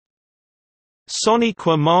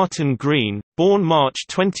Sonequa Martin-Green, born March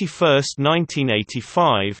 21,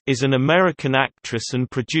 1985, is an American actress and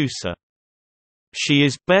producer. She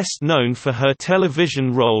is best known for her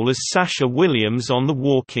television role as Sasha Williams on The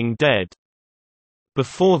Walking Dead.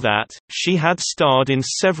 Before that, she had starred in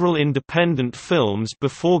several independent films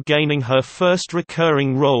before gaining her first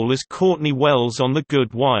recurring role as Courtney Wells on The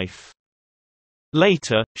Good Wife.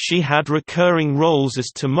 Later, she had recurring roles as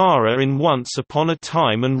Tamara in Once Upon a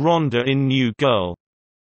Time and Rhonda in New Girl.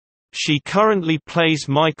 She currently plays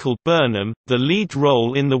Michael Burnham, the lead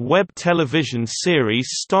role in the web television series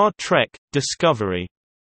Star Trek: Discovery.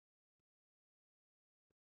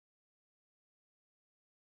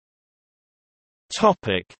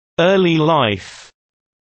 Early life.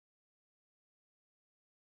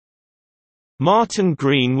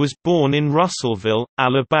 Martin-Green was born in Russellville,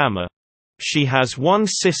 Alabama. She has one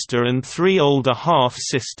sister and three older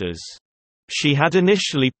half-sisters. She had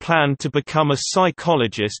initially planned to become a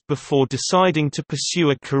psychologist before deciding to pursue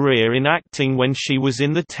a career in acting when she was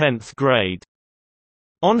in the 10th grade.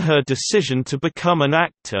 On her decision to become an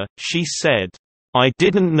actor, she said, "I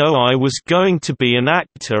didn't know I was going to be an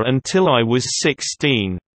actor until I was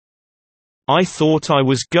 16. I thought I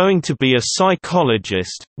was going to be a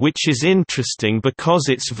psychologist, which is interesting because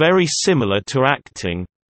it's very similar to acting.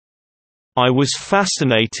 I was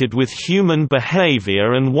fascinated with human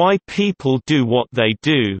behavior and why people do what they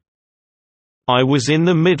do. I was in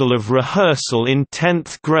the middle of rehearsal in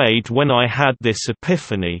 10th grade when I had this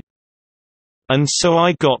epiphany. And so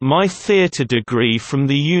I got my theater degree from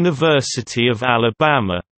the University of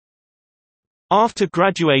Alabama." After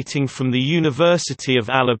graduating from the University of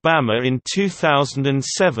Alabama in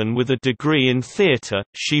 2007 with a degree in theater,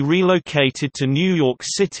 she relocated to New York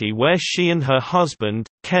City where she and her husband,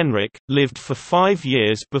 Kenrick, lived for 5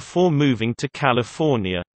 years before moving to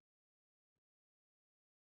California.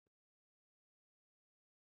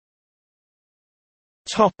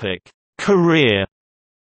 Career.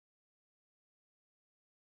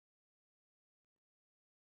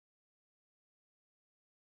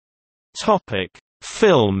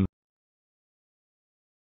 Film.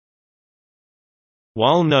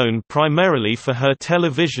 While known primarily for her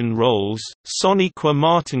television roles, Sonequa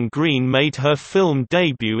Martin-Green made her film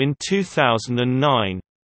debut in 2009.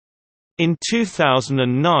 In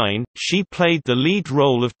 2009, she played the lead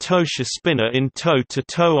role of Tosha Spinner in Toe to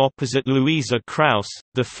Toe opposite Louisa Krause,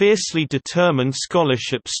 the fiercely determined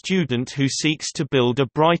scholarship student who seeks to build a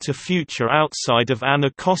brighter future outside of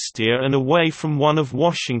Anacostia and away from one of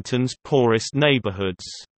Washington's poorest neighborhoods.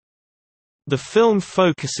 The film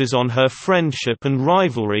focuses on her friendship and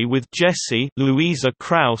rivalry with Jessie, Louisa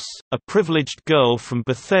Krause, a privileged girl from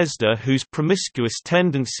Bethesda whose promiscuous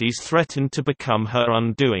tendencies threaten to become her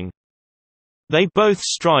undoing. They both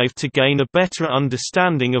strive to gain a better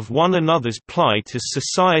understanding of one another's plight as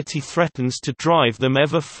society threatens to drive them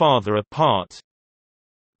ever farther apart.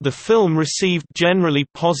 The film received generally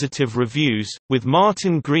positive reviews, with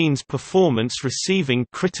Martin-Green's performance receiving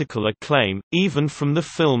critical acclaim, even from the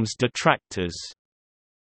film's detractors.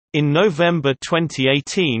 In November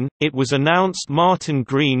 2018, it was announced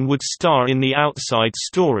Martin-Green would star in The Outside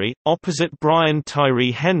Story, opposite Brian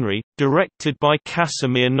Tyree Henry, directed by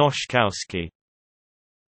Casimir Noshkowski.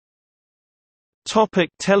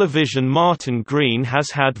 Television. Martin-Green has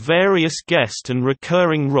had various guest and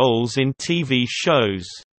recurring roles in TV shows.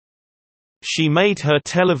 She made her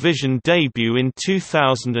television debut in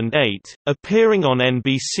 2008, appearing on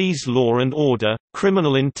NBC's Law and Order: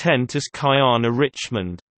 Criminal Intent as Kiana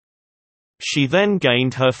Richmond. She then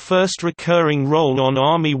gained her first recurring role on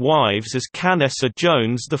Army Wives as Canessa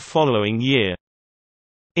Jones the following year.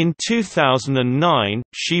 In 2009,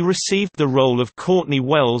 she received the role of Courtney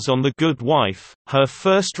Wells on The Good Wife, her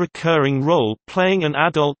first recurring role playing an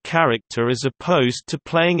adult character as opposed to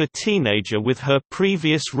playing a teenager with her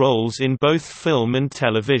previous roles in both film and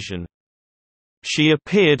television. She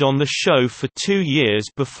appeared on the show for 2 years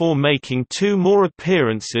before making 2 more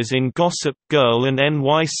appearances in Gossip Girl and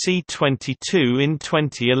NYC 22 in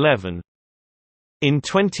 2011. In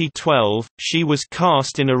 2012, she was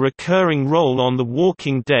cast in a recurring role on The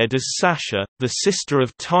Walking Dead as Sasha, the sister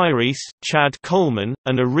of Tyrese, Chad Coleman,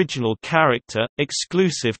 an original character,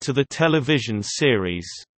 exclusive to the television series.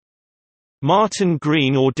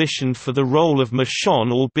 Martin-Green auditioned for the role of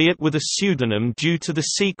Michonne, albeit with a pseudonym due to the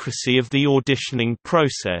secrecy of the auditioning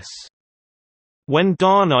process. When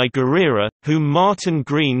Danai Gurira, whom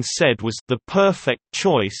Martin-Green said was the perfect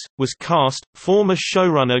choice, was cast, former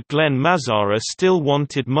showrunner Glenn Mazzara still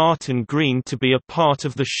wanted Martin-Green to be a part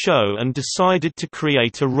of the show and decided to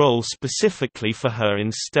create a role specifically for her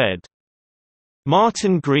instead.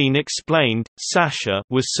 Martin-Green explained, Sasha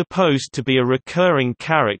was supposed to be a recurring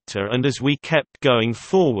character, and as we kept going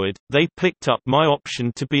forward, they picked up my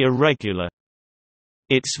option to be a regular.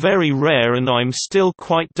 It's very rare and I'm still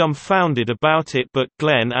quite dumbfounded about it, but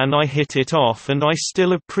Glenn and I hit it off and I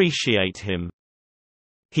still appreciate him.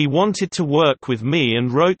 He wanted to work with me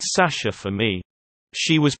and wrote Sasha for me.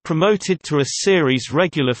 She was promoted to a series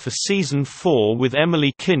regular for season 4 with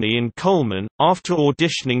Emily Kinney and Coleman. After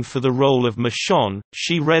auditioning for the role of Michonne,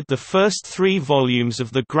 she read the first 3 volumes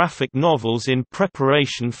of the graphic novels in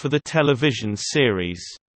preparation for the television series.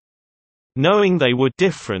 Knowing they were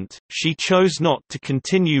different, she chose not to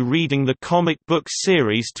continue reading the comic book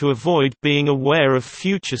series to avoid being aware of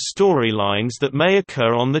future storylines that may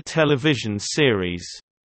occur on the television series.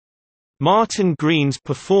 Martin-Green's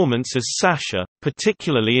performance as Sasha,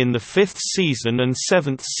 particularly in the 5th season and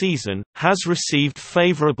 7th season, has received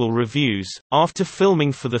favorable reviews. After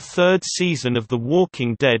filming for the 3rd season of The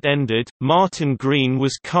Walking Dead ended, Martin-Green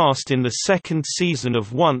was cast in the 2nd season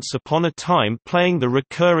of Once Upon a Time, playing the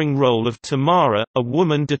recurring role of Tamara, a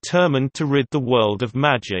woman determined to rid the world of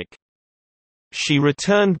magic. She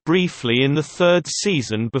returned briefly in the 3rd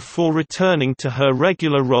season before returning to her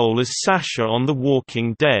regular role as Sasha on The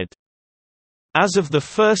Walking Dead. As of the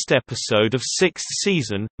first episode of 6th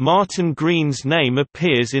season, Martin-Green's name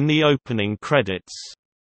appears in the opening credits.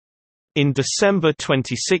 In December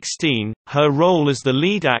 2016, her role as the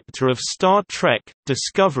lead actor of Star Trek: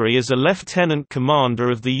 Discovery as a lieutenant commander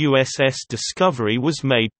of the USS Discovery was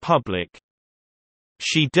made public.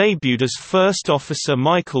 She debuted as First Officer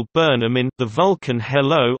Michael Burnham in The Vulcan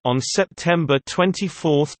Hello on September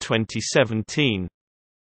 24, 2017.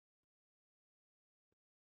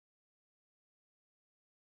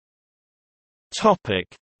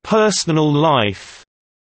 Personal life.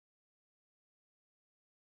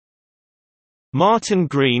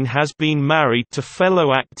 Martin-Green has been married to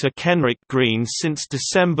fellow actor Kenrick Green since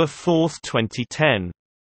December 4, 2010.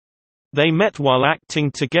 They met while acting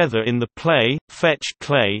together in the play, Fetch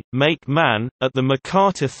Clay, Make Man, at the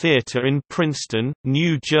McCarter Theatre in Princeton,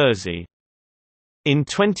 New Jersey. In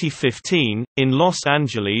 2015, in Los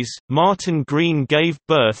Angeles, Martin-Green gave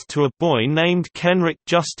birth to a boy named Kenrick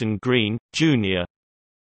Justin Green, Jr.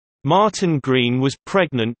 Martin-Green was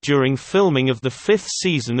pregnant during filming of the 5th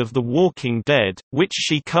season of The Walking Dead, which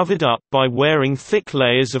she covered up by wearing thick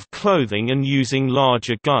layers of clothing and using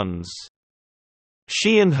larger guns.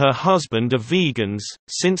 She and her husband are vegans.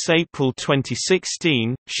 Since April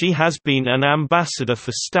 2016, she has been an ambassador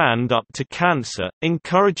for Stand Up to Cancer,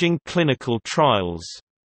 encouraging clinical trials.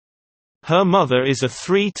 Her mother is a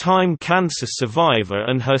 3-time cancer survivor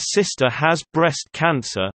and her sister has breast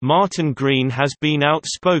cancer. Martin-Green has been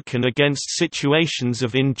outspoken against situations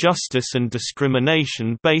of injustice and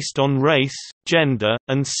discrimination based on race, gender,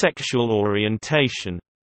 and sexual orientation.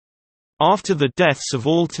 After the deaths of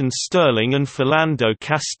Alton Sterling and Philando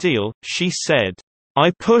Castile, she said,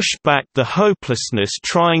 "I push back the hopelessness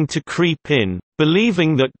trying to creep in,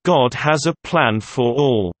 believing that God has a plan for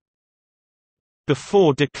all,"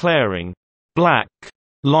 before declaring, "Black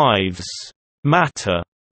Lives Matter."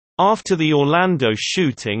 After the Orlando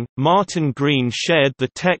shooting, Martin-Green shared the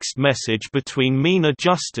text message between Mina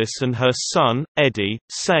Justice and her son, Eddie,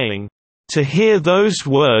 saying, "To hear those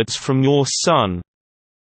words from your son.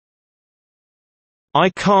 I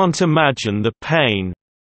can't imagine the pain.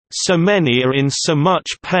 So many are in so much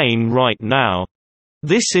pain right now.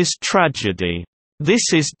 This is tragedy.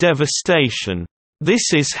 This is devastation.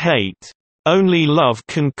 This is hate. Only love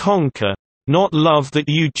can conquer. Not love that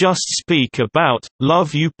you just speak about,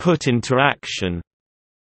 love you put into action.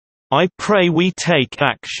 I pray we take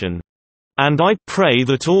action. And I pray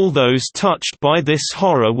that all those touched by this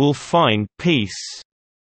horror will find peace."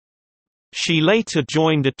 She later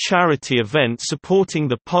joined a charity event supporting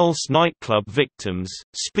the Pulse nightclub victims.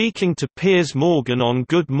 Speaking to Piers Morgan on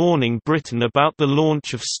Good Morning Britain about the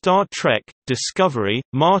launch of Star Trek: Discovery,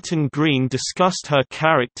 Martin-Green discussed her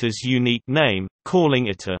character's unique name, calling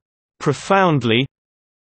it a profoundly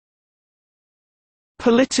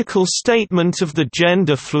political statement of the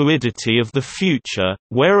gender fluidity of the future,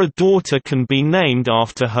 where a daughter can be named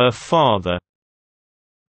after her father.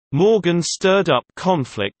 Morgan stirred up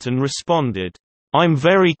conflict and responded, "I'm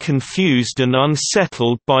very confused and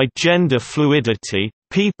unsettled by gender fluidity,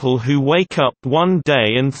 people who wake up one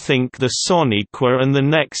day and think the Sonequa and the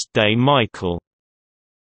next day Michael."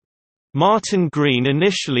 Martin-Green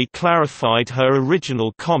initially clarified her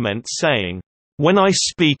original comment saying, "When I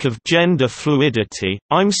speak of gender fluidity,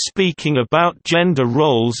 I'm speaking about gender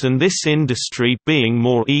roles and this industry being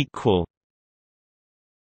more equal.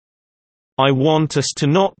 I want us to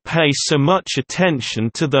not pay so much attention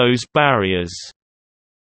to those barriers."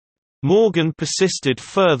 Morgan persisted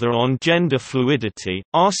further on gender fluidity,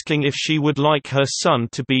 asking if she would like her son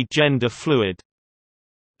to be gender fluid.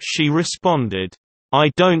 She responded, "I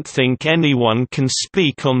don't think anyone can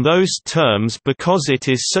speak on those terms because it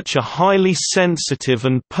is such a highly sensitive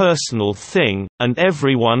and personal thing, and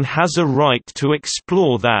everyone has a right to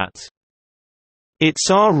explore that. It's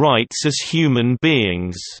our rights as human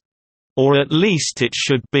beings. Or at least it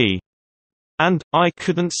should be. And, I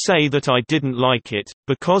couldn't say that I didn't like it,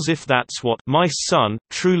 because if that's what my son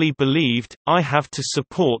truly believed, I have to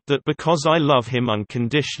support that because I love him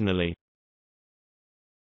unconditionally."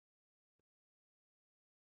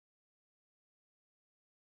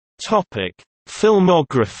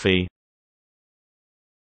 Filmography.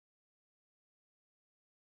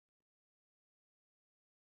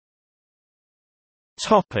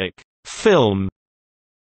 Film.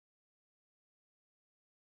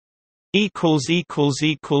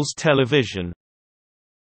 Television.